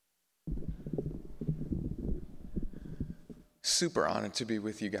super honored to be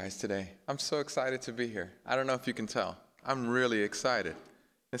with you guys today. I'm so excited to be here. I don't know if you can tell. I'm really excited.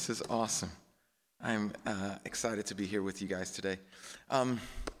 This is awesome. I'm excited to be here with you guys today.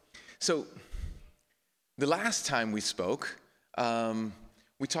 So the last time we spoke,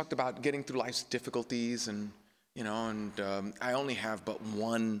 we talked about getting through life's difficulties, and I only have but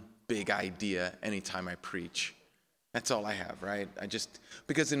one big idea anytime I preach. That's all I have, right?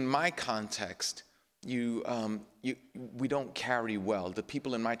 Because in my context, we don't carry well. The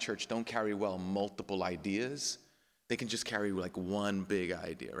people in my church don't carry well multiple ideas. They can just carry like one big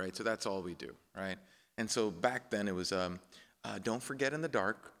idea, right? So that's all we do, right? And so back then it was, don't forget in the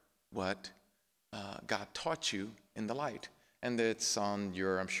dark what God taught you in the light. And it's on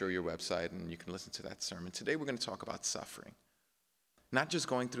I'm sure your website, and you can listen to that sermon. Today we're going to talk about suffering. Not just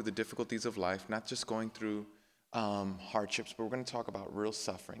going through the difficulties of life, not just going through hardships, but we're going to talk about real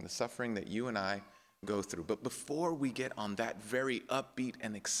suffering, the suffering that you and I go through. But before we get on that very upbeat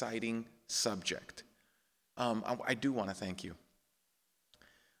and exciting subject, I do want to thank you.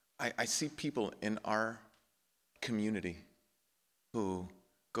 I see people in our community who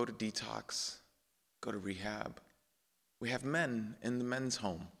go to detox, go to rehab. We have men in the men's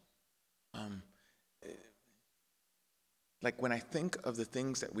home. Like when I think of the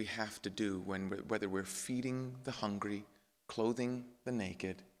things that we have to do, whether we're feeding the hungry, clothing the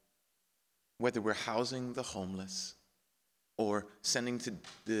naked, whether we're housing the homeless, or sending to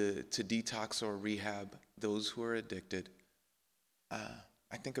detox or rehab those who are addicted,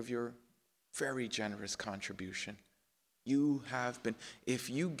 I think of your very generous contribution. You have been, if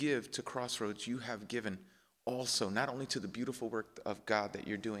you give to Crossroads, you have given also not only to the beautiful work of God that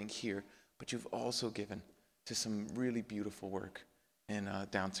you're doing here, but you've also given to some really beautiful work in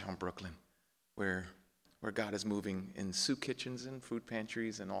downtown Brooklyn, where God is moving in soup kitchens and food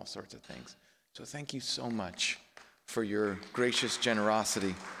pantries and all sorts of things. So thank you so much for your gracious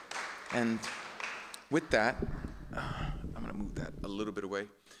generosity. And with that, I'm going to move that a little bit away.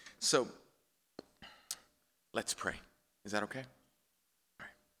 So let's pray. Is that okay? All right.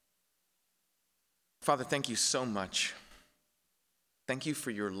 Father, thank you so much. Thank you for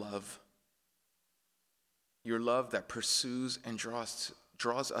your love. Your love that pursues and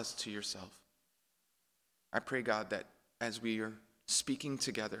draws us to yourself. I pray, God, that as we are speaking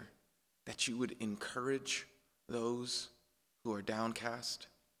together, that you would encourage those who are downcast,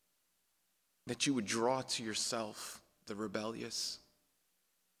 that you would draw to yourself the rebellious,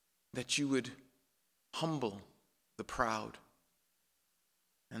 that you would humble the proud,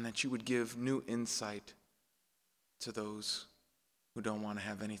 and that you would give new insight to those who don't want to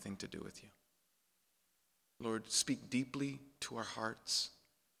have anything to do with you. Lord, speak deeply to our hearts.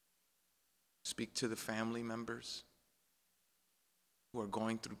 Speak to the family members who are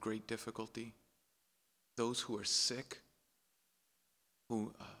going through great difficulty, those who are sick,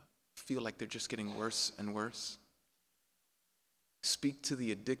 who feel like they're just getting worse and worse. Speak to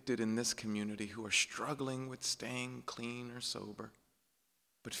the addicted in this community who are struggling with staying clean or sober,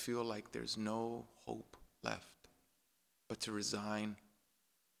 but feel like there's no hope left but to resign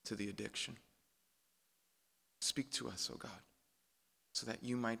to the addiction. Speak to us, O God, so that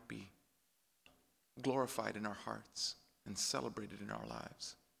you might be glorified in our hearts and celebrated in our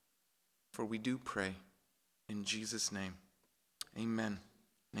lives. For we do pray in Jesus' name. Amen.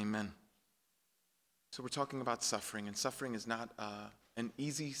 Amen. So we're talking about suffering, and suffering is not an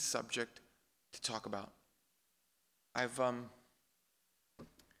easy subject to talk about. I've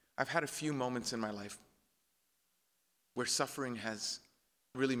had a few moments in my life where suffering has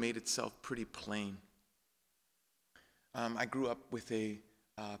really made itself pretty plain. I grew up with a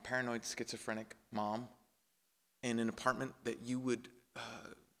paranoid schizophrenic mom in an apartment that you would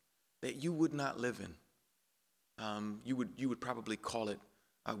not live in. You would probably call it.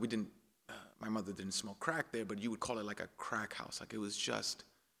 My mother didn't smoke crack there, but you would call it like a crack house. Like it was just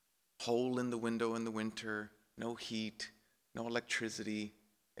hole in the window in the winter, no heat, no electricity.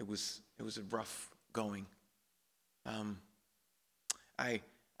 It was a rough going. I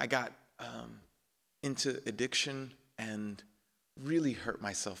got into addiction and really hurt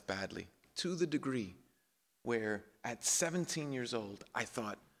myself badly, to the degree where at 17 years old, I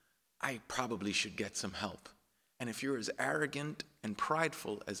thought I probably should get some help. And if you're as arrogant and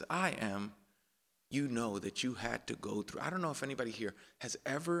prideful as I am, you know that you had to go through. I don't know if anybody here has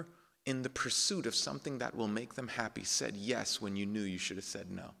ever, in the pursuit of something that will make them happy, said yes when you knew you should have said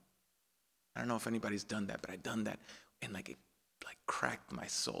no. I don't know if anybody's done that, but I've done that, and it cracked my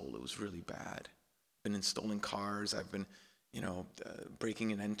soul. It was really bad. Been in stolen cars. I've been,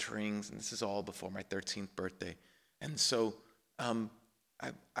 breaking and entering, and this is all before my 13th birthday. And so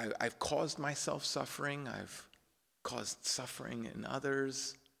I've caused myself suffering. I've caused suffering in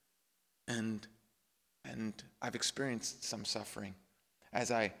others, and I've experienced some suffering.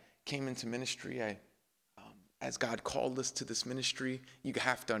 As I came into ministry, as God called us to this ministry, you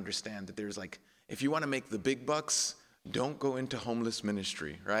have to understand that there's like, if you want to make the big bucks, don't go into homeless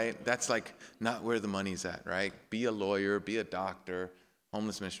ministry, right? That's like not where the money's at, right? Be a lawyer, be a doctor.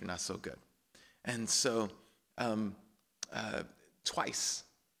 Homeless ministry, not so good. And so twice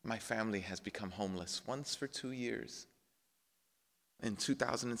my family has become homeless, once for 2 years, in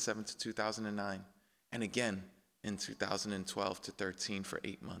 2007 to 2009, and again in 2012 to 13 for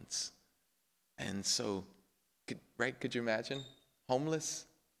 8 months. And so, could you imagine? Homeless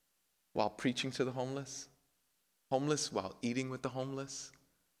while preaching to the homeless, homeless while eating with the homeless,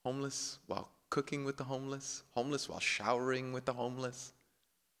 homeless while cooking with the homeless, homeless while showering with the homeless.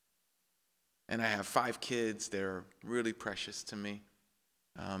 And I have 5 kids. They're really precious to me.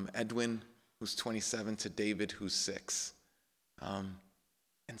 Edwin, who's 27, to David, who's 6. And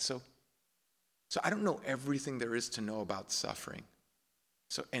so I don't know everything there is to know about suffering.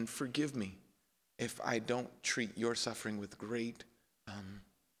 And forgive me if I don't treat your suffering with great, if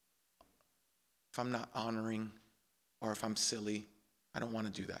I'm not honoring or if I'm silly. I don't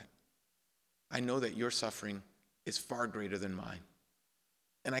want to do that. I know that your suffering is far greater than mine.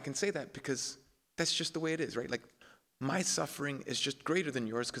 And I can say that because that's just the way it is, right? Like, my suffering is just greater than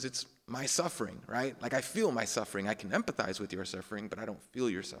yours because it's my suffering, right? Like, I feel my suffering. I can empathize with your suffering, but I don't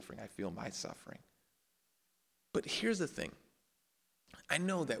feel your suffering. I feel my suffering. But here's the thing. I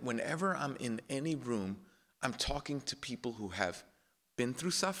know that whenever I'm in any room, I'm talking to people who have been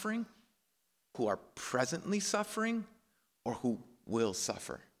through suffering, who are presently suffering, or who will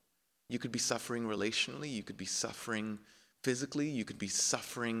suffer. You could be suffering relationally. You could be suffering physically. You could be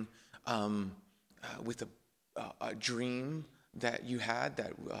suffering with a dream that you had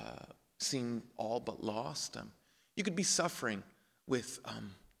that seemed all but lost. You could be suffering with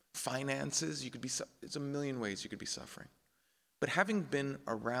finances. You could be. There's a million ways you could be suffering. But having been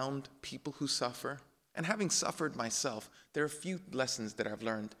around people who suffer, and having suffered myself, there are a few lessons that I've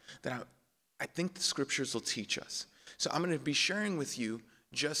learned that I think the scriptures will teach us. So I'm going to be sharing with you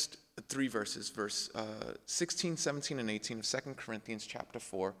just 3 verses, verse 16, 17, and 18 of 2 Corinthians chapter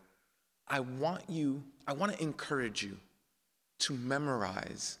 4. I want to encourage you to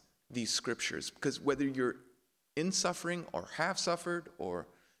memorize these scriptures, because whether you're in suffering or have suffered or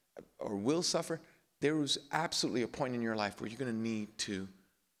will suffer, there is absolutely a point in your life where you're going to need to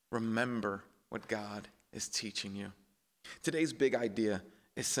remember what God is teaching you. Today's big idea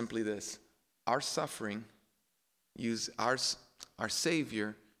is simply this. Our Savior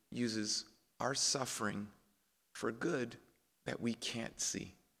uses our suffering for good that we can't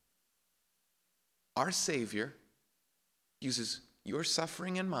see. Our Savior uses your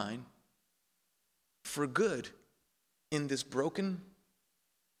suffering and mine for good in this broken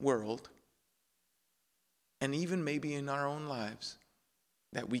world, and even maybe in our own lives,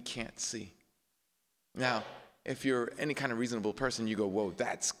 that we can't see. Now, if you're any kind of reasonable person, you go, whoa,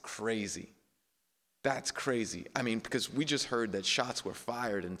 that's crazy. That's crazy. I mean, because we just heard that shots were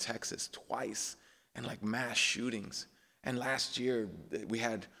fired in Texas twice, and like mass shootings. And last year, we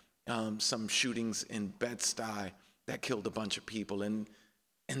had some shootings in Bed-Stuy that killed a bunch of people. And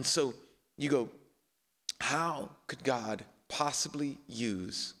so you go, how could God possibly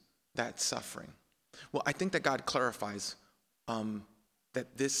use that suffering? Well, I think that God clarifies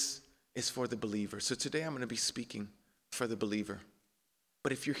that this is for the believer. So today I'm going to be speaking for the believer.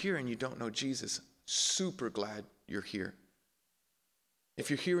 But if you're here and you don't know Jesus, super glad you're here. If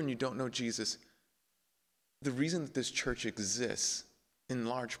you're here and you don't know Jesus, the reason that this church exists, in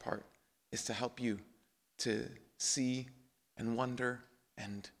large part, is to help you to see and wonder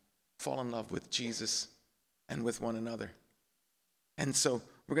and fall in love with Jesus and with one another. And so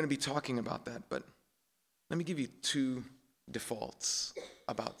we're going to be talking about that, but let me give you 2 defaults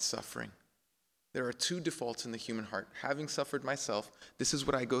about suffering. There are 2 defaults in the human heart. Having suffered myself, this is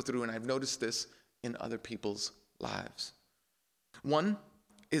what I go through, and I've noticed this in other people's lives. One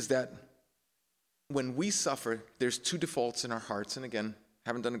is that when we suffer, there's 2 defaults in our hearts. And again,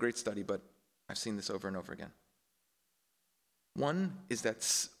 haven't done a great study, but I've seen this over and over again. One is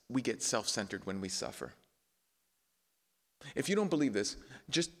that we get self-centered when we suffer. If you don't believe this,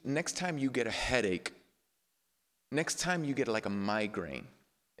 just next time you get a headache, next time you get like a migraine,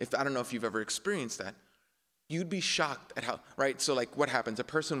 I don't know if you've ever experienced that, you'd be shocked at how, right? So like what happens? A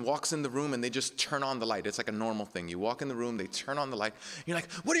person walks in the room and they just turn on the light. It's like a normal thing. You walk in the room, they turn on the light. You're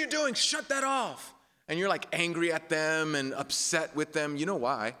like, what are you doing? Shut that off. And you're like angry at them and upset with them. You know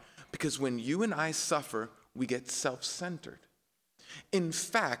why? Because when you and I suffer, we get self-centered. In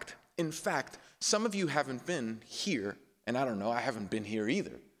fact, Some of you haven't been here, and I don't know, I haven't been here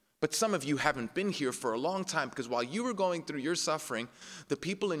either. But some of you haven't been here for a long time because while you were going through your suffering, the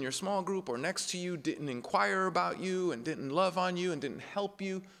people in your small group or next to you didn't inquire about you and didn't love on you and didn't help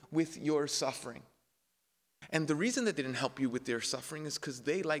you with your suffering. And the reason that they didn't help you with their suffering is because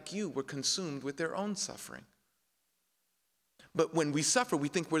they, like you, were consumed with their own suffering. But when we suffer, we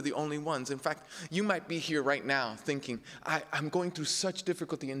think we're the only ones. In fact, you might be here right now thinking, I'm going through such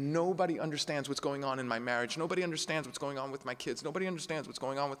difficulty and nobody understands what's going on in my marriage. Nobody understands what's going on with my kids. Nobody understands what's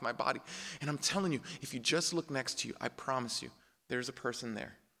going on with my body. And I'm telling you, if you just look next to you, I promise you, there's a person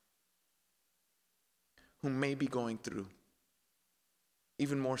there who may be going through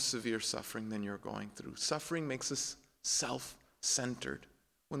even more severe suffering than you're going through. Suffering makes us self-centered.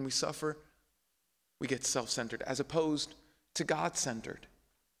 When we suffer, we get self-centered as opposed to God-centered,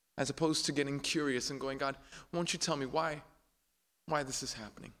 as opposed to getting curious and going, God, won't you tell me why this is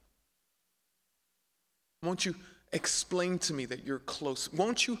happening? Won't you explain to me that you're close?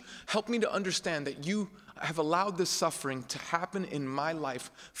 Won't you help me to understand that you have allowed this suffering to happen in my life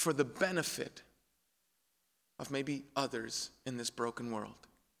for the benefit of maybe others in this broken world?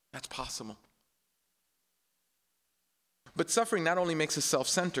 That's possible. But suffering not only makes us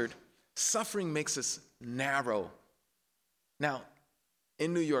self-centered, suffering makes us narrow. Now,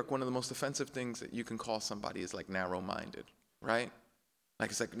 in New York, one of the most offensive things that you can call somebody is like narrow-minded, right? Like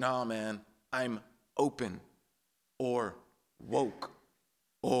it's like, nah, man, I'm open or woke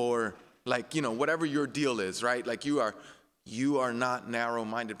or like, whatever your deal is, right? Like you are not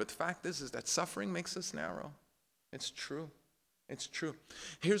narrow-minded. But the fact is that suffering makes us narrow. It's true. It's true.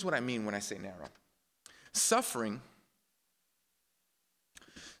 Here's what I mean when I say narrow. Suffering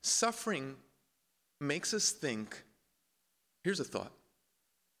makes us think. Here's a thought.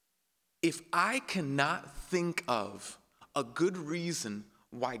 If I cannot think of a good reason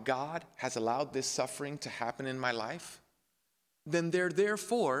why God has allowed this suffering to happen in my life, then there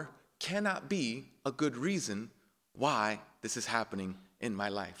therefore cannot be a good reason why this is happening in my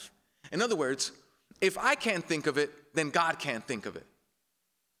life. In other words, if I can't think of it, then God can't think of it.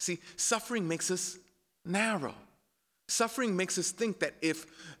 See, suffering makes us narrow. Suffering makes us think that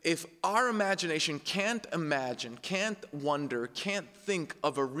if our imagination can't imagine, can't wonder, can't think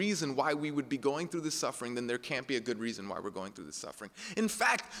of a reason why we would be going through this suffering, then there can't be a good reason why we're going through this suffering. In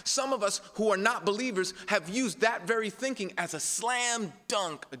fact, some of us who are not believers have used that very thinking as a slam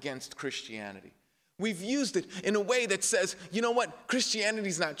dunk against Christianity. We've used it in a way that says, you know what,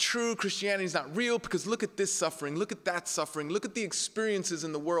 Christianity's not true, Christianity's not real, because look at this suffering, look at that suffering, look at the experiences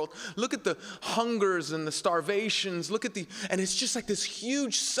in the world, look at the hungers and the starvations, and it's just like this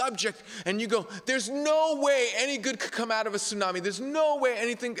huge subject, and you go, there's no way any good could come out of a tsunami, there's no way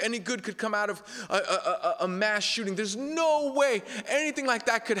any good could come out of a mass shooting, there's no way anything like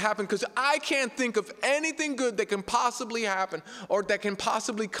that could happen, because I can't think of anything good that can possibly happen, or that can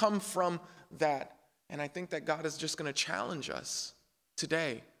possibly come from that. And I think that God is just going to challenge us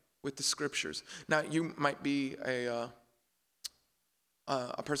today with the scriptures. Now, you might be a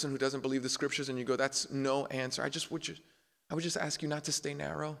person who doesn't believe the scriptures, and you go, that's no answer. I would just ask you not to stay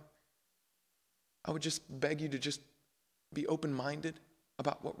narrow. I would just beg you to just be open-minded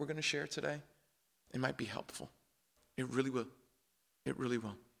about what we're going to share today. It might be helpful. It really will. It really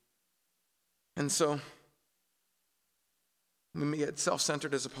will. And so, when we get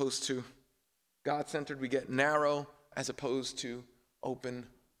self-centered as opposed to God-centered, we get narrow as opposed to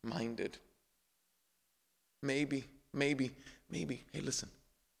open-minded. Maybe, hey, listen,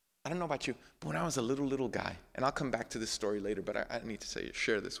 I don't know about you, but when I was a little guy, and I'll come back to this story later, but I need to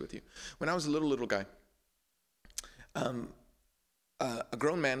share this with you. When I was a little guy, a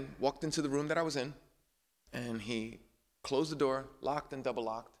grown man walked into the room that I was in, and he closed the door, locked and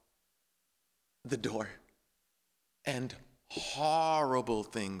double-locked the door, and horrible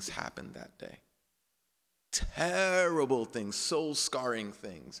things happened that day. Terrible things, soul-scarring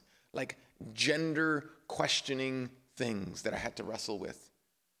things, like gender-questioning things that I had to wrestle with.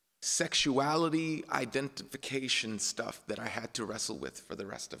 Sexuality identification stuff that I had to wrestle with for the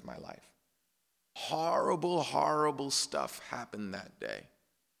rest of my life. Horrible stuff happened that day.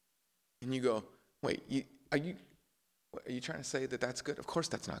 And you go, wait, are you trying to say that that's good? Of course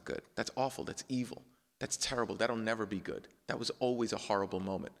that's not good. That's awful. That's evil. That's terrible. That'll never be good. That was always a horrible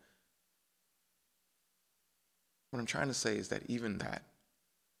moment. What I'm trying to say is that even that,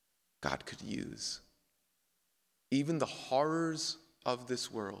 God could use. Even the horrors of this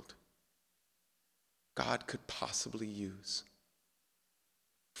world, God could possibly use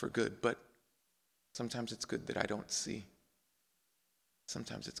for good. But sometimes it's good that I don't see.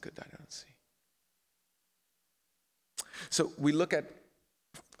 Sometimes it's good that I don't see. So we look at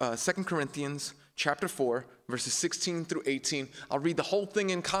 2 Corinthians chapter 4, verses 16 through 18. I'll read the whole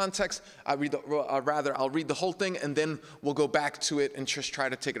thing in context. I'll read the whole thing, and then we'll go back to it and just try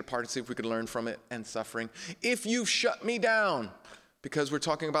to take it apart and see if we could learn from it and suffering. If you've shut me down because we're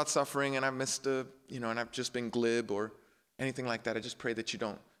talking about suffering and I missed and I've just been glib or anything like that, I just pray that you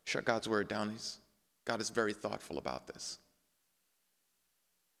don't shut God's word down. God is very thoughtful about this.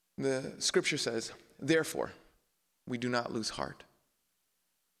 The scripture says, therefore, we do not lose heart.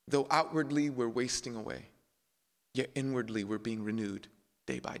 Though outwardly we're wasting away, yet inwardly we're being renewed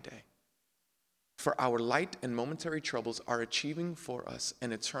day by day. For our light and momentary troubles are achieving for us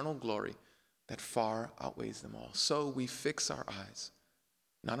an eternal glory that far outweighs them all. So we fix our eyes,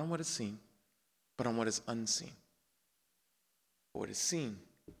 not on what is seen, but on what is unseen. For what is seen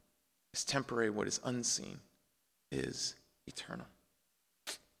is temporary, what is unseen is eternal.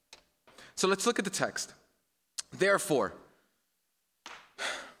 So let's look at the text. Therefore,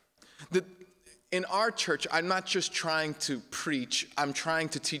 in our church, I'm not just trying to preach, I'm trying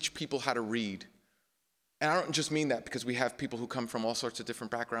to teach people how to read. And I don't just mean that because we have people who come from all sorts of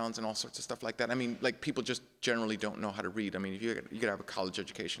different backgrounds and all sorts of stuff like that. I mean, like, people just generally don't know how to read. I mean, you could have a college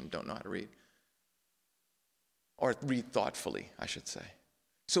education and don't know how to read. Or read thoughtfully, I should say.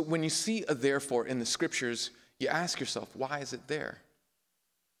 So when you see a therefore in the scriptures, you ask yourself, why is it there?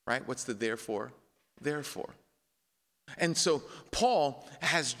 Right? What's the therefore? Therefore. And so Paul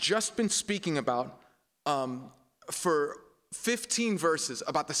has just been speaking about, for 15 verses,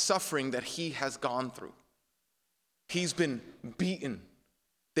 about the suffering that he has gone through. He's been beaten.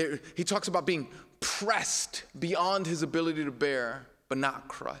 He talks about being pressed beyond his ability to bear, but not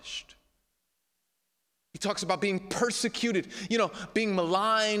crushed. He talks about being persecuted, being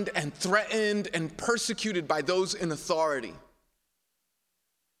maligned and threatened and persecuted by those in authority.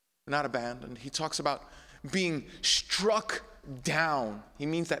 Not abandoned. He talks about being struck down. He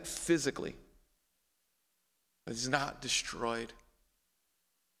means that physically. But he's not destroyed.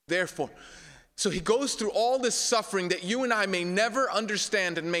 Therefore, so he goes through all this suffering that you and I may never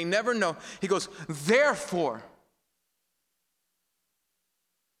understand and may never know. He goes, therefore,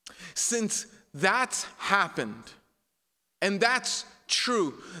 since that's happened, and that's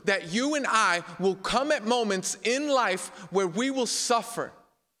true, that you and I will come at moments in life where we will suffer.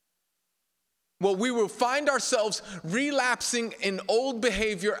 Well, we will find ourselves relapsing in old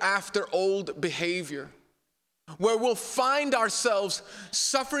behavior after old behavior. Where we'll find ourselves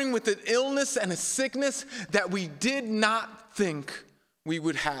suffering with an illness and a sickness that we did not think we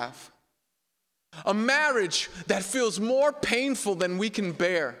would have. A marriage that feels more painful than we can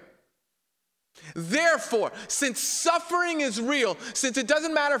bear. Therefore, since suffering is real, since it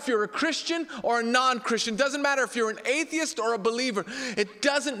doesn't matter if you're a Christian or a non-Christian, doesn't matter if you're an atheist or a believer, it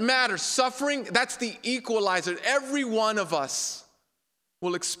doesn't matter. Suffering, that's the equalizer. Every one of us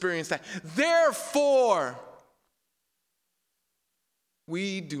will experience that. Therefore,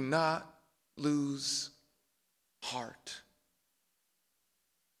 we do not lose heart.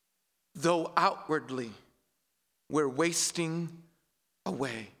 Though outwardly we're wasting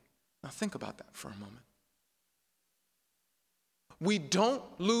away. Now think about that for a moment. We don't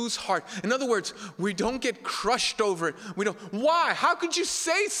lose heart. In other words, we don't get crushed over it. We don't. Why? How could you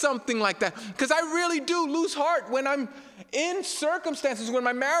say something like that? Because I really do lose heart when I'm in circumstances, when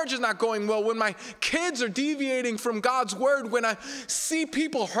my marriage is not going well, when my kids are deviating from God's word, when I see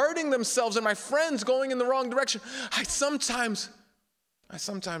people hurting themselves and my friends going in the wrong direction. I sometimes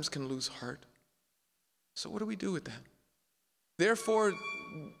can lose heart. So what do we do with that? Therefore,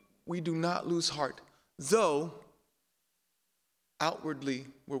 we do not lose heart, though outwardly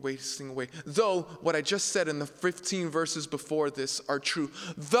we're wasting away. Though what I just said in the 15 verses before this are true.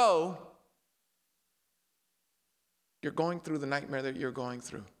 Though you're going through the nightmare that you're going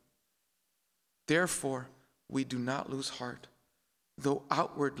through. Therefore, we do not lose heart, though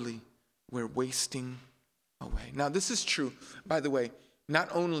outwardly we're wasting away. Now, this is true, by the way, not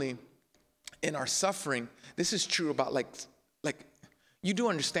only in our suffering, this is true about like you do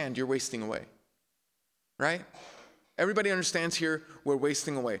understand you're wasting away, right? Everybody understands here we're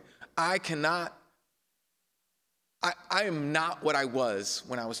wasting away. I am not what I was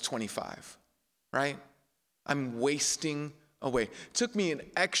when I was 25, right? I'm wasting away. It took me an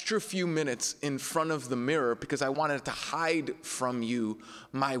extra few minutes in front of the mirror because I wanted to hide from you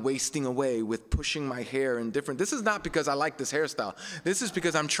my wasting away with pushing my hair and different. This is not because I like this hairstyle. This is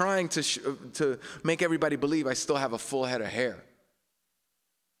because I'm trying to make everybody believe I still have a full head of hair.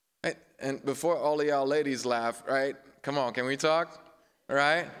 Right? And before all of y'all ladies laugh, right? Come on, can we talk?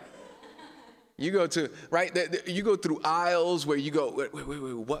 Right? You go to, right, you go through aisles where you go, wait,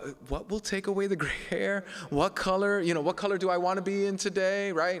 what will take away the gray hair? What color, what color do I want to be in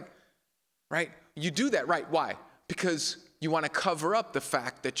today, right? Right? You do that, right? Why? Because you want to cover up the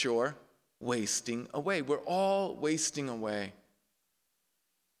fact that you're wasting away. We're all wasting away.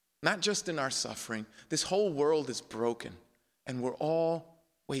 Not just in our suffering. This whole world is broken, and we're all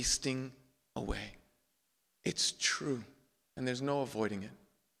wasting away. It's true, and there's no avoiding it.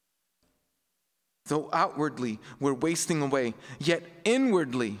 Though outwardly we're wasting away, yet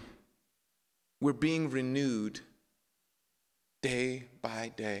inwardly we're being renewed day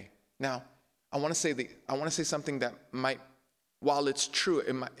by day. Now, I want to say something that might, while it's true,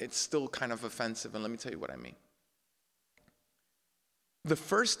 it's still kind of offensive, and let me tell you what I mean. The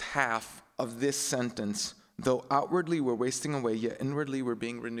first half of this sentence, though outwardly we're wasting away, yet inwardly we're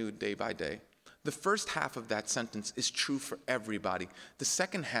being renewed day by day. The first half of that sentence is true for everybody. The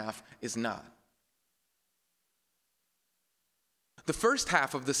second half is not. The first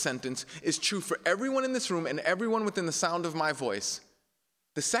half of the sentence is true for everyone in this room and everyone within the sound of my voice.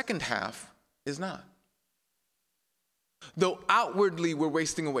 The second half is not. Though outwardly we're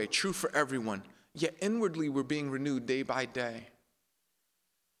wasting away, true for everyone, yet inwardly we're being renewed day by day.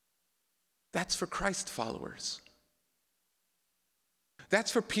 That's for Christ followers.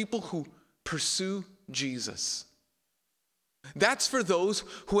 That's for people who pursue Jesus. That's for those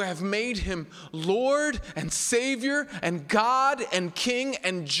who have made him Lord and Savior and God and King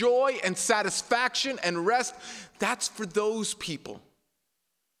and joy and satisfaction and rest. That's for those people.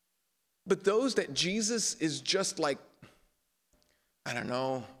 But those that Jesus is just like, I don't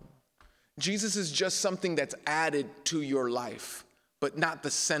know, Jesus is just something that's added to your life, but not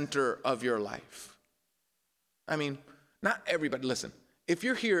the center of your life. I mean, not everybody, listen, if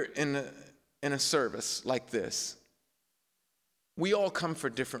you're here in a service like this, we all come for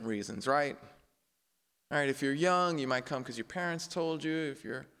different reasons, right? All right, if you're young, you might come because your parents told you. If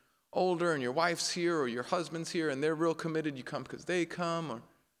you're older and your wife's here or your husband's here and they're real committed, you come because they come.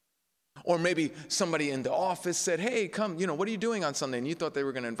 Or maybe somebody in the office said, hey, come, what are you doing on Sunday? And you thought they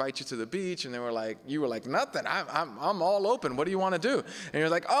were going to invite you to the beach, and you were like, nothing, I'm all open. What do you want to do? And you're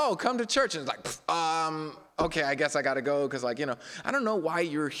like, oh, come to church. And it's like, okay, I guess I got to go because, I don't know why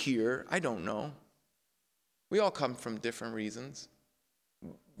you're here. I don't know. We all come from different reasons.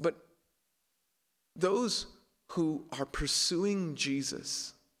 But those who are pursuing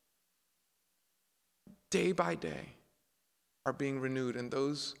Jesus day by day are being renewed, and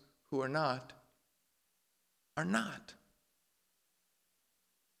those who are not.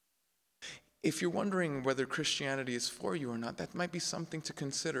 If you're wondering whether Christianity is for you or not, that might be something to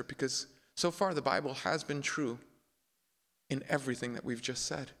consider, because so far the Bible has been true in everything that we've just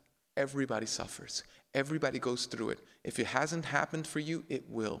said. Everybody suffers. Everybody goes through it. If it hasn't happened for you, it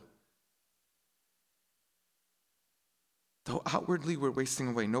will. Though outwardly we're wasting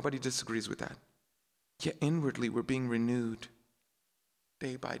away, nobody disagrees with that. Yet inwardly we're being renewed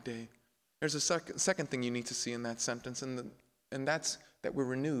day by day. There's a second thing you need to see in that sentence, and that's that we're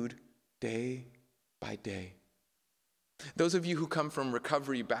renewed day by day. Those of you who come from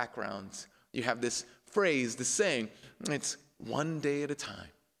recovery backgrounds, you have this phrase, this saying, it's one day at a time.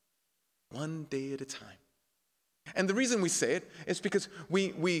 One day at a time. And the reason we say it is because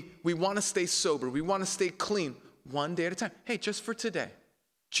we want to stay sober. We want to stay clean one day at a time. Hey, just for today.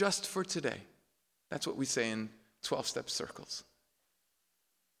 Just for today. That's what we say in 12-step circles.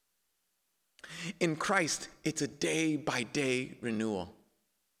 In Christ, it's a day-by-day renewal.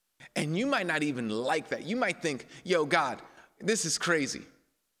 And you might not even like that. You might think, yo, God, this is crazy.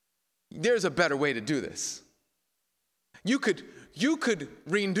 There's a better way to do this. You could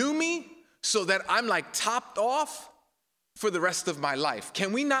renew me so that I'm like topped off for the rest of my life.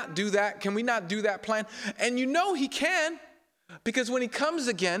 Can we not do that? Can we not do that plan? And he can, because when he comes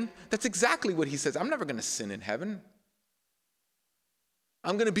again, that's exactly what he says. I'm never going to sin in heaven.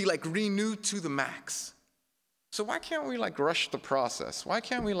 I'm going to be like renewed to the max. So why can't we rush the process? Why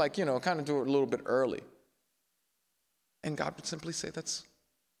can't we kind of do it a little bit early? And God would simply say, that's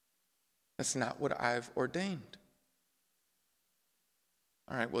not what I've ordained.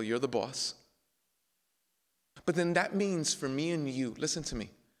 All right, well, you're the boss. But then that means for me and you, listen to me,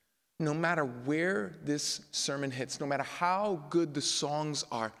 no matter where this sermon hits, no matter how good the songs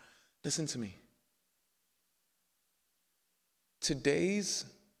are, listen to me. Today's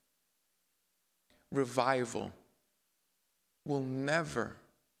revival will never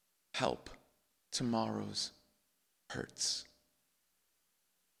help tomorrow's hurts.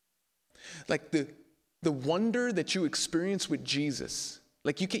 Like the wonder that you experience with Jesus,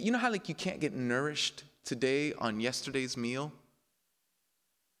 like you know how you can't get nourished today on yesterday's meal?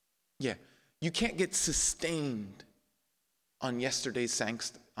 Yeah, You can't get sustained on yesterday's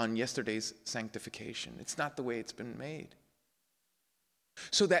sanctification. It's not the way it's been made.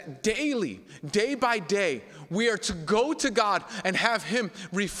 So that daily, day by day, we are to go to God and have Him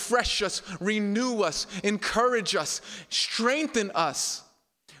refresh us, renew us, encourage us, strengthen us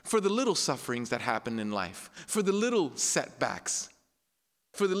for the little sufferings that happen in life, for the little setbacks,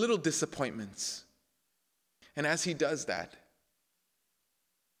 for the little disappointments. And as He does that,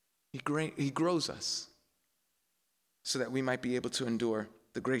 He grows us so that we might be able to endure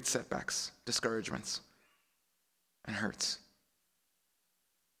the great setbacks, discouragements, and hurts.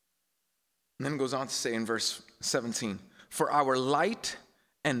 And then it goes on to say in verse 17, for our light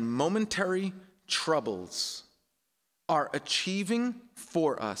and momentary troubles are achieving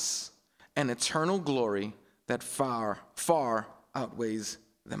for us an eternal glory that far, far outweighs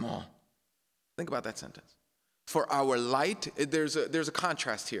them all. Think about that sentence. For our light, there's a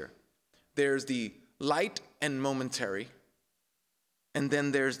contrast here. There's the light and momentary, and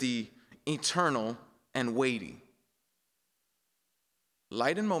then there's the eternal and weighty.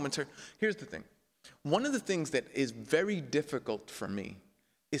 Light and momentary. Here's the thing. One of the things that is very difficult for me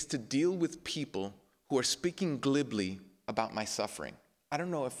is to deal with people who are speaking glibly about my suffering. I don't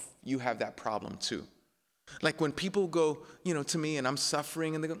know if you have that problem too. Like when people go, to me and I'm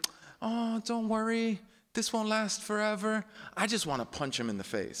suffering and they go, oh, don't worry, this won't last forever. I just want to punch them in the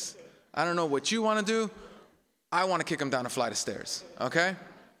face. I don't know what you want to do. I want to kick them down a flight of stairs, okay?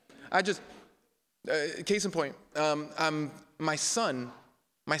 Case in point, my son,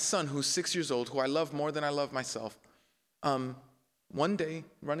 who's 6 years old, who I love more than I love myself, one day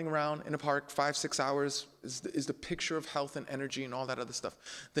running around in a park 5-6 hours is the picture of health and energy and all that other stuff.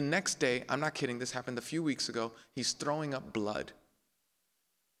 The next day, I'm not kidding, this happened a few weeks ago, he's throwing up blood.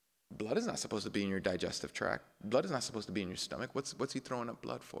 Blood is not supposed to be in your digestive tract. Blood is not supposed to be in your stomach. What's he throwing up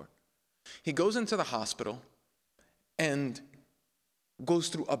blood for? He goes into the hospital and goes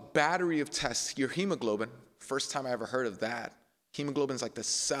through a battery of tests. Your hemoglobin, first time I ever heard of that. Hemoglobin's like the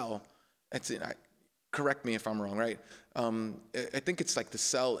cell. Correct me if I'm wrong, right? I think it's like the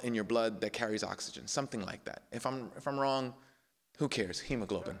cell in your blood that carries oxygen, something like that. If I'm wrong, who cares?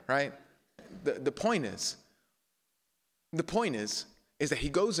 Hemoglobin, right? The point is that he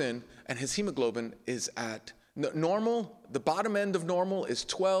goes in and his hemoglobin is at normal. The bottom end of normal is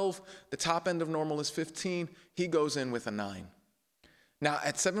 12. The top end of normal is 15. He goes in with a 9. Now,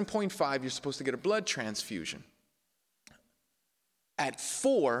 at 7.5, you're supposed to get a blood transfusion. At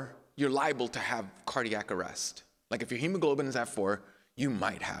 4, you're liable to have cardiac arrest. Like if your hemoglobin is at 4, you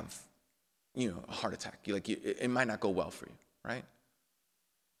might have, a heart attack. It might not go well for you, right?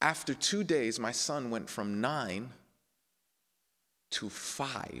 After 2 days, my son went from 9 to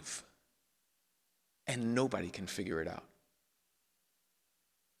 5, and nobody can figure it out.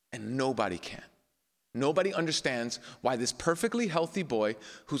 And nobody can. Nobody understands why this perfectly healthy boy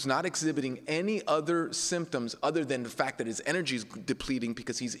who's not exhibiting any other symptoms other than the fact that his energy is depleting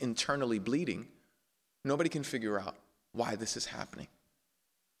because he's internally bleeding, nobody can figure out why this is happening.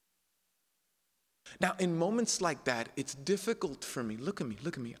 Now, in moments like that, it's difficult for me. Look at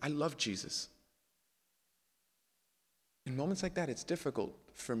me. I love Jesus. In moments like that, it's difficult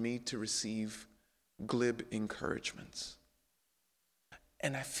for me to receive glib encouragements.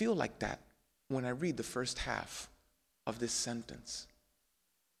 And I feel like that when I read the first half of this sentence.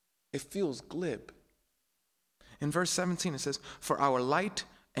 It feels glib. In verse 17, it says, for our light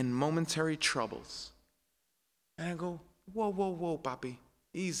and momentary troubles. And I go, whoa, papi,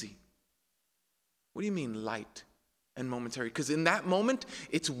 easy. What do you mean light and momentary? Because in that moment,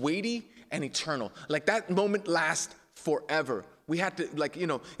 it's weighty and eternal. Like that moment lasts forever. We had to,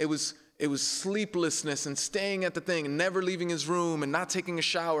 it was sleeplessness and staying at the thing and never leaving his room and not taking a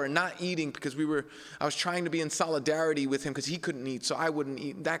shower and not eating because I was trying to be in solidarity with him because he couldn't eat, so I wouldn't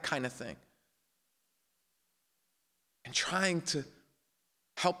eat, that kind of thing. And trying to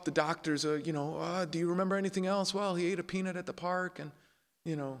help the doctors, do you remember anything else? Well, he ate a peanut at the park and,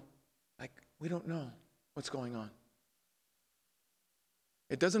 we don't know what's going on.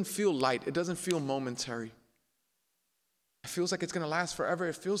 It doesn't feel light. It doesn't feel momentary. It feels like it's going to last forever.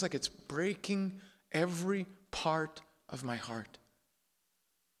 It feels like it's breaking every part of my heart.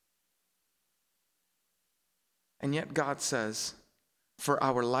 And yet God says, for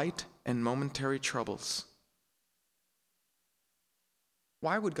our light and momentary troubles.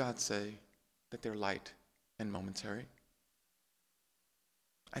 Why would God say that they're light and momentary?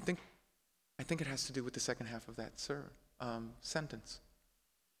 I think it has to do with the second half of that sentence.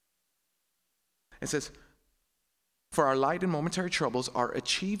 It says, for our light and momentary troubles are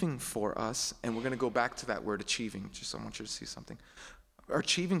achieving for us, and we're going to go back to that word achieving, just I want you to see something.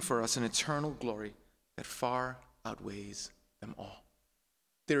 achieving for us an eternal glory that far outweighs them all.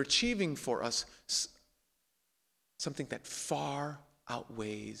 They're achieving for us something that far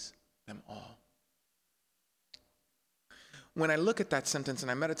outweighs them all. When I look at that sentence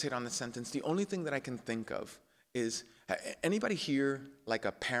and I meditate on the sentence, the only thing that I can think of is, anybody here like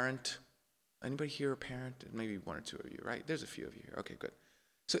a parent? Anybody here a parent? Maybe one or two of you, right? There's a few of you here. Okay, good.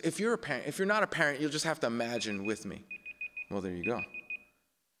 So if you're a parent, if you're not a parent, you'll just have to imagine with me. Well, there you go.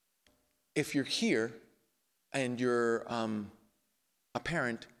 If you're here and you're a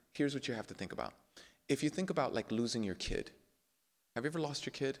parent, here's what you have to think about. If you think about like losing your kid, have you ever lost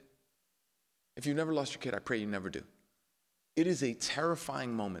your kid? If you've never lost your kid, I pray you never do. It is a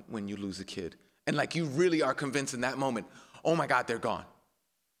terrifying moment when you lose a kid. And like you really are convinced in that moment, oh my God, they're gone.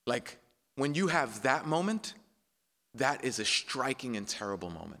 Like when you have that moment, that is a striking and terrible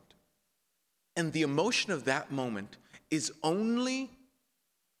moment. And the emotion of that moment is only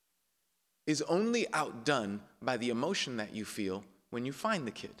outdone by the emotion that you feel when you find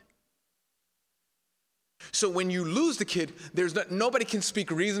the kid. So when you lose the kid, nobody can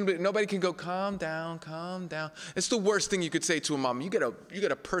speak reasonably. Nobody can go, calm down, calm down. It's the worst thing you could say to a mom. You get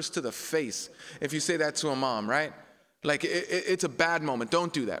a purse to the face if you say that to a mom, right? Like it's a bad moment.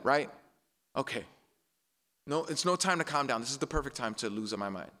 Don't do that, right? Okay. No, it's no time to calm down. This is the perfect time to lose my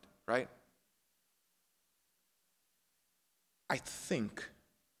mind, right? I think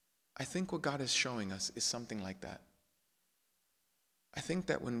what God is showing us is something like that. I think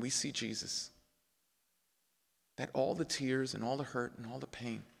that when we see Jesus, that all the tears and all the hurt and all the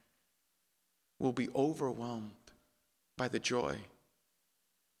pain will be overwhelmed by the joy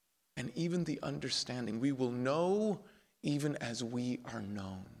and even the understanding. We will know even as we are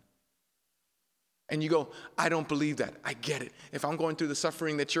known. And you go, I don't believe that. I get it. If I'm going through the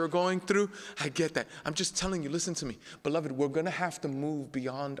suffering that you're going through, I get that. I'm just telling you, listen to me. Beloved, we're going to have to move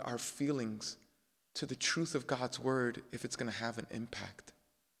beyond our feelings to the truth of God's word if it's going to have an impact.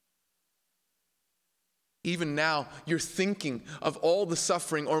 Even now, you're thinking of all the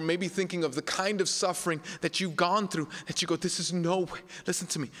suffering, or maybe thinking of the kind of suffering that you've gone through, that you go, this is no way. Listen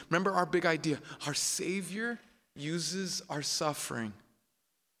to me. Remember our big idea. Our Savior uses our suffering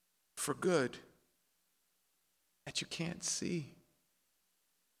for good that you can't see.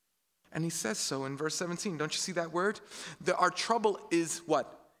 And he says so in verse 17. Don't you see that word? Our trouble is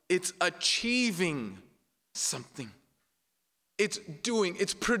what? It's achieving something. It's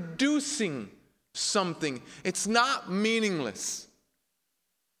producing something. It's not meaningless.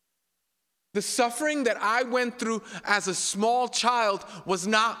 The suffering that I went through as a small child was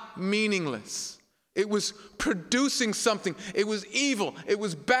not meaningless. It was producing something. It was evil. It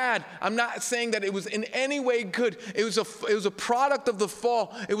was bad. I'm not saying that it was in any way good. It was a product of the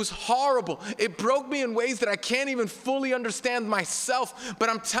fall. It was horrible. It broke me in ways that I can't even fully understand myself. But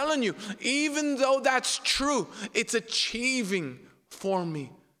I'm telling you, even though that's true, it's achieving for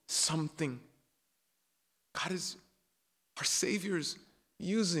me something. Our Savior's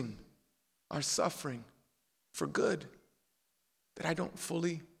using our suffering for good that I don't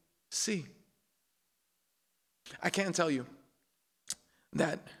fully see. I can't tell you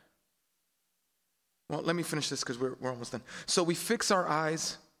that, well, let me finish this because we're almost done. So we fix our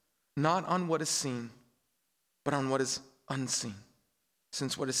eyes not on what is seen, but on what is unseen.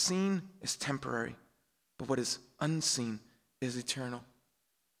 Since what is seen is temporary, but what is unseen is eternal.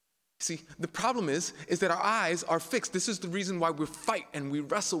 See, the problem is that our eyes are fixed. This is the reason why we fight and we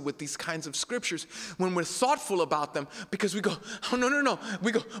wrestle with these kinds of scriptures when we're thoughtful about them, because we go, oh, no.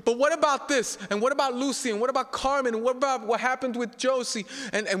 We go, but what about this? And what about Lucy? And what about Carmen? And what about what happened with Josie?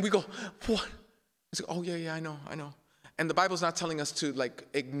 And we go, what? It's like, oh, yeah, I know. And the Bible's not telling us to like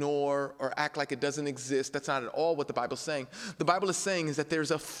ignore or act like it doesn't exist. That's not at all what the Bible's saying. The Bible is saying is that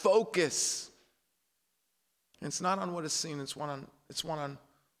there's a focus. And it's not on what is seen. It's one on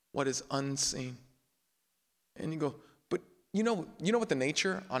what is unseen. And you go, but you know what the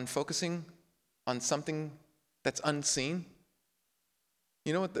nature on focusing on something that's unseen?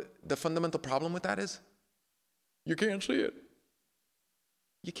 You know what the fundamental problem with that is? You can't see it.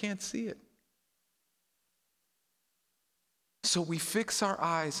 You can't see it. So we fix our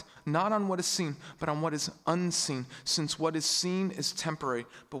eyes not on what is seen, but on what is unseen, since what is seen is temporary,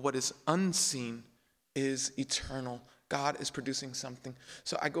 but what is unseen is eternal. God is producing something.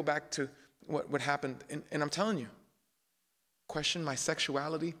 So I go back to what happened, and I'm telling you, question my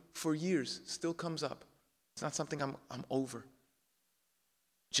sexuality for years still comes up. It's not something I'm over.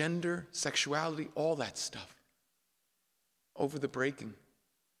 Gender, sexuality, all that stuff. Over the breaking.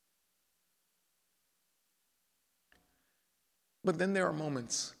 But then there are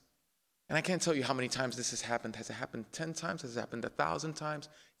moments, And I can't tell you how many times this has happened. Has it happened 10 times? Has it happened 1,000 times?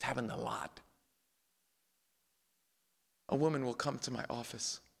 It's happened a lot. A woman will come to my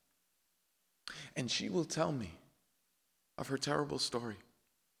office and she will tell me of her terrible story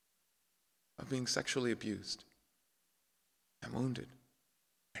of being sexually abused and wounded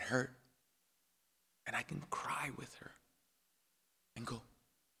and hurt. And I can cry with her and go,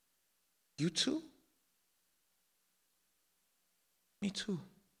 you too? Me too.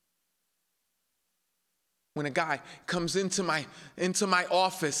 When a guy comes into my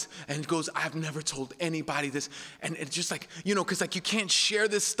office and goes, I've never told anybody this. And it's just like, because like you can't share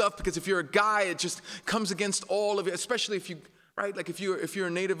this stuff because if you're a guy, it just comes against all of it, especially if you, right? Like if you're a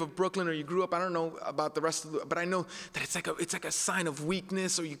native of Brooklyn or you grew up, I don't know about the rest of but I know that it's like a sign of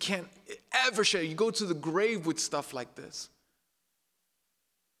weakness, or you can't ever share. You go to the grave with stuff like this.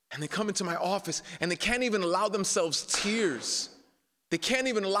 And they come into my office and they can't even allow themselves tears. They can't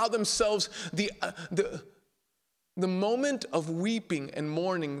even allow themselves the moment of weeping and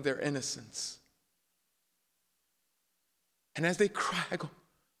mourning their innocence. And as they cry, I go,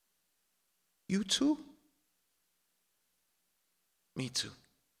 you too? Me too.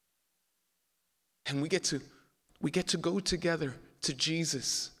 And we get to go together to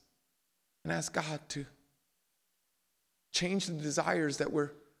Jesus and ask God to change the desires that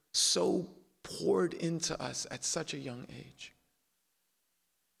were so poured into us at such a young age.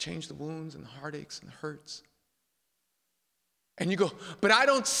 Change the wounds and the heartaches and the hurts. And you go, but I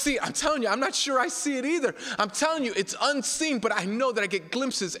don't see it. I'm telling you, I'm not sure I see it either. I'm telling you, it's unseen, but I know that I get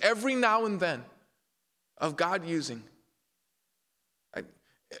glimpses every now and then of God using.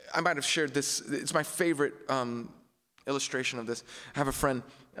 I might have shared this. It's my favorite illustration of this. I have a friend.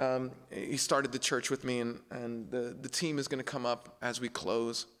 He started the church with me, and the team is going to come up as we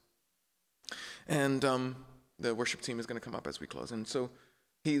close. And the worship team is going to come up as we close. And so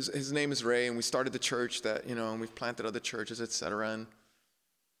his name is Ray, and we started the church that, and we've planted other churches, etc. And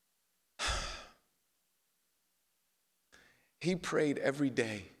he prayed every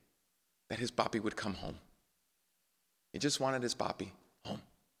day that his papi would come home. He just wanted his papi home.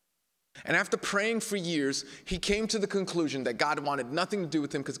 And after praying for years, he came to the conclusion that God wanted nothing to do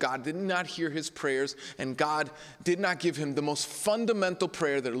with him because God did not hear his prayers, and God did not give him the most fundamental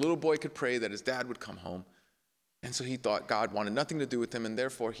prayer that a little boy could pray, that his dad would come home. And so he thought God wanted nothing to do with him, and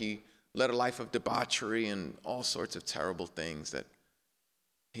therefore he led a life of debauchery and all sorts of terrible things that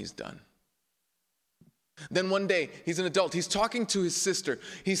he's done. Then one day, he's an adult. He's talking to his sister.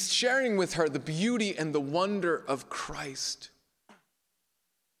 He's sharing with her the beauty and the wonder of Christ.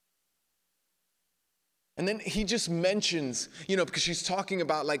 And then he just mentions, because she's talking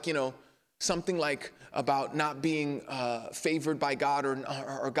about something like about not being favored by God,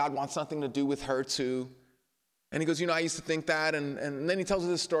 or God wants nothing to do with her too. And he goes, I used to think that. And then he tells her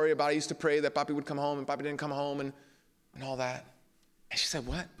this story about I used to pray that papi would come home, and papi didn't come home, and all that. And she said,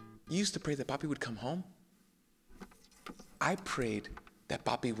 what? You used to pray that papi would come home? I prayed that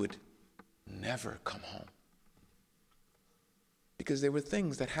papi would never come home. Because there were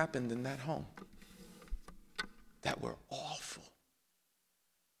things that happened in that home that were awful.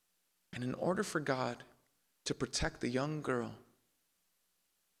 And in order for God to protect the young girl,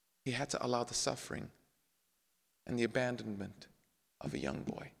 he had to allow the suffering and the abandonment of a young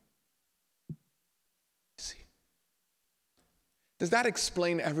boy. See? Does that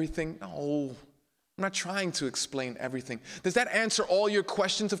explain everything? No. I'm not trying to explain everything. Does that answer all your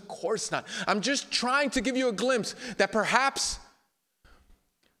questions? Of course not. I'm just trying to give you a glimpse that perhaps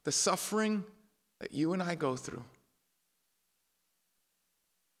the suffering that you and I go through,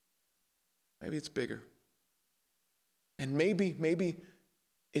 maybe it's bigger. And maybe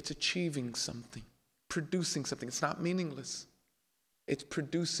it's achieving something, producing something. It's not meaningless. It's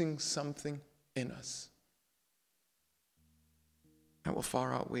producing something in us that will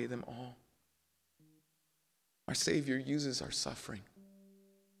far outweigh them all. Our Savior uses our suffering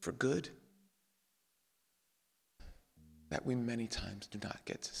for good that we many times do not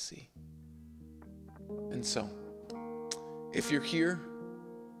get to see. And so, if you're here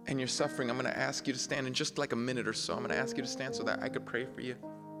and you're suffering, I'm going to ask you to stand in just like a minute or so. I'm going to ask you to stand so that I could pray for you.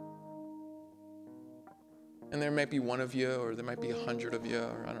 And there might be one of you, or there might be 100 of you,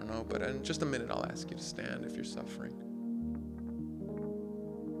 or I don't know, but in just a minute I'll ask you to stand if you're suffering.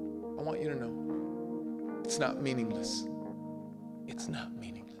 I want you to know it's not meaningless. It's not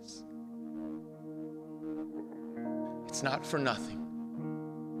meaningless. It's not for nothing.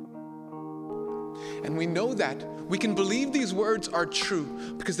 And we know that. We can believe these words are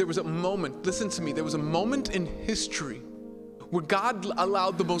true because there was a moment, listen to me, there was a moment in history where God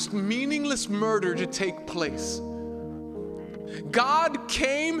allowed the most meaningless murder to take place. God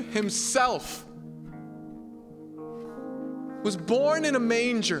came himself, was born in a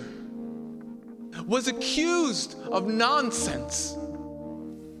manger, was accused of nonsense,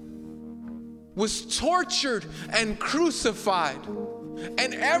 was tortured and crucified.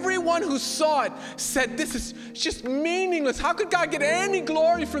 And everyone who saw it said, this is just meaningless. How could God get any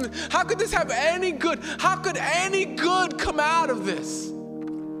glory from this? How could this have any good? How could any good come out of this?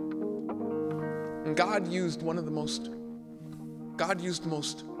 And God used the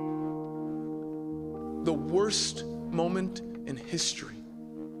worst moment in history.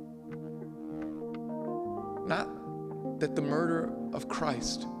 Not that the murder of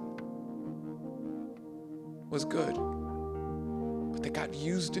Christ was good, but that God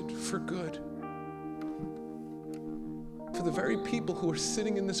used it for good. For the very people who are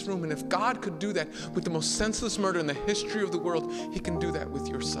sitting in this room. And if God could do that with the most senseless murder in the history of the world, he can do that with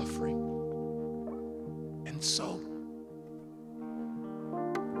your suffering. And so,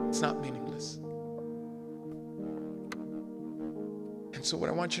 it's not meaningless. And so what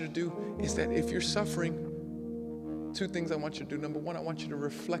I want you to do is that if you're suffering, two things I want you to do. Number one, I want you to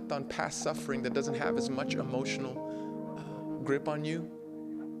reflect on past suffering that doesn't have as much emotional grip on you.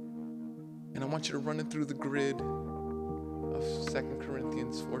 And I want you to run it through the grid of 2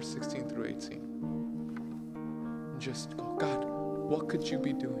 Corinthians 4:16 through 18. And just go, God, what could you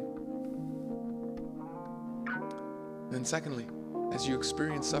be doing? And then secondly, as you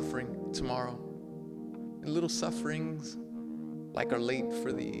experience suffering tomorrow, and little sufferings like are late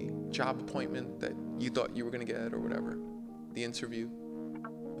for the job appointment that you thought you were going to get or whatever, the interview,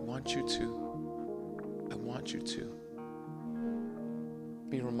 I want you to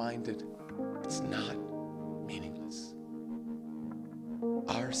be reminded it's not meaningless.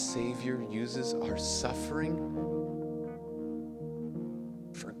 Our Savior uses our suffering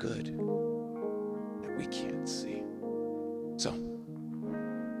for good that we can't see. So,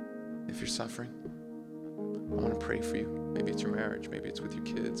 if you're suffering, I want to pray for you. Maybe it's your marriage, maybe it's with your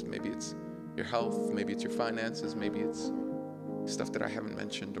kids, maybe it's your health, maybe it's your finances, maybe it's stuff that I haven't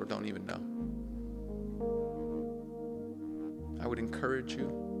mentioned or don't even know. I would encourage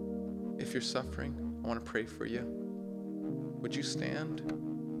you, if you're suffering, I want to pray for you. Would you stand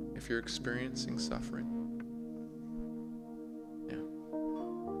if you're experiencing suffering? Yeah.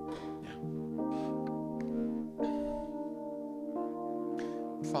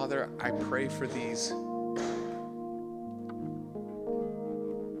 Father, I pray for these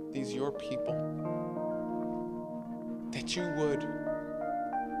your people, that you would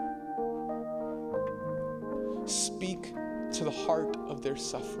speak to the heart of their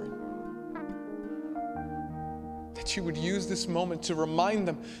suffering. That you would use this moment to remind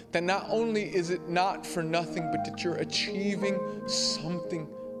them that not only is it not for nothing, but that you're achieving something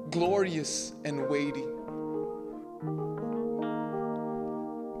glorious and weighty.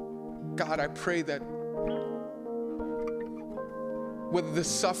 God, I pray that whether the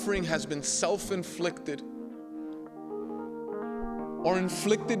suffering has been self-inflicted or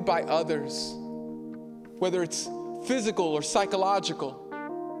inflicted by others, whether it's physical or psychological,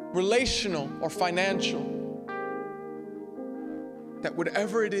 relational or financial, that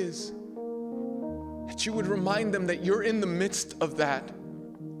whatever it is, that you would remind them that you're in the midst of that,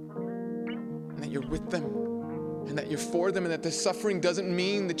 and that you're with them, and that you're for them, and that the suffering doesn't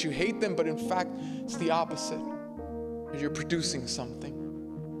mean that you hate them, but in fact, it's the opposite. You're producing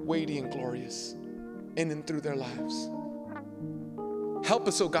something weighty and glorious in and through their lives. Help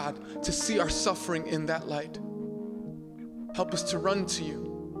us, oh God, to see our suffering in that light. Help us to run to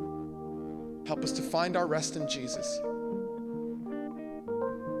you. Help us to find our rest in Jesus.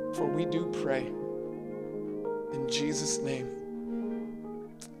 For we do pray in Jesus' name.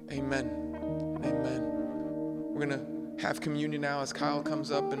 Amen. Amen. We're going to have communion now as Kyle comes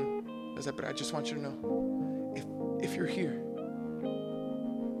up and does that, but I just want you to know, if you're here,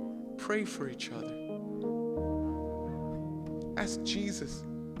 pray for each other. Ask Jesus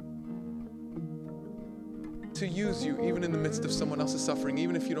to use you even in the midst of someone else's suffering,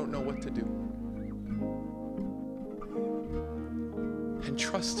 even if you don't know what to do. And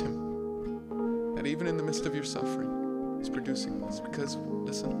trust him that even in the midst of your suffering, he's producing this. Because,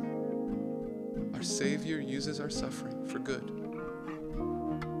 listen, our Savior uses our suffering for good.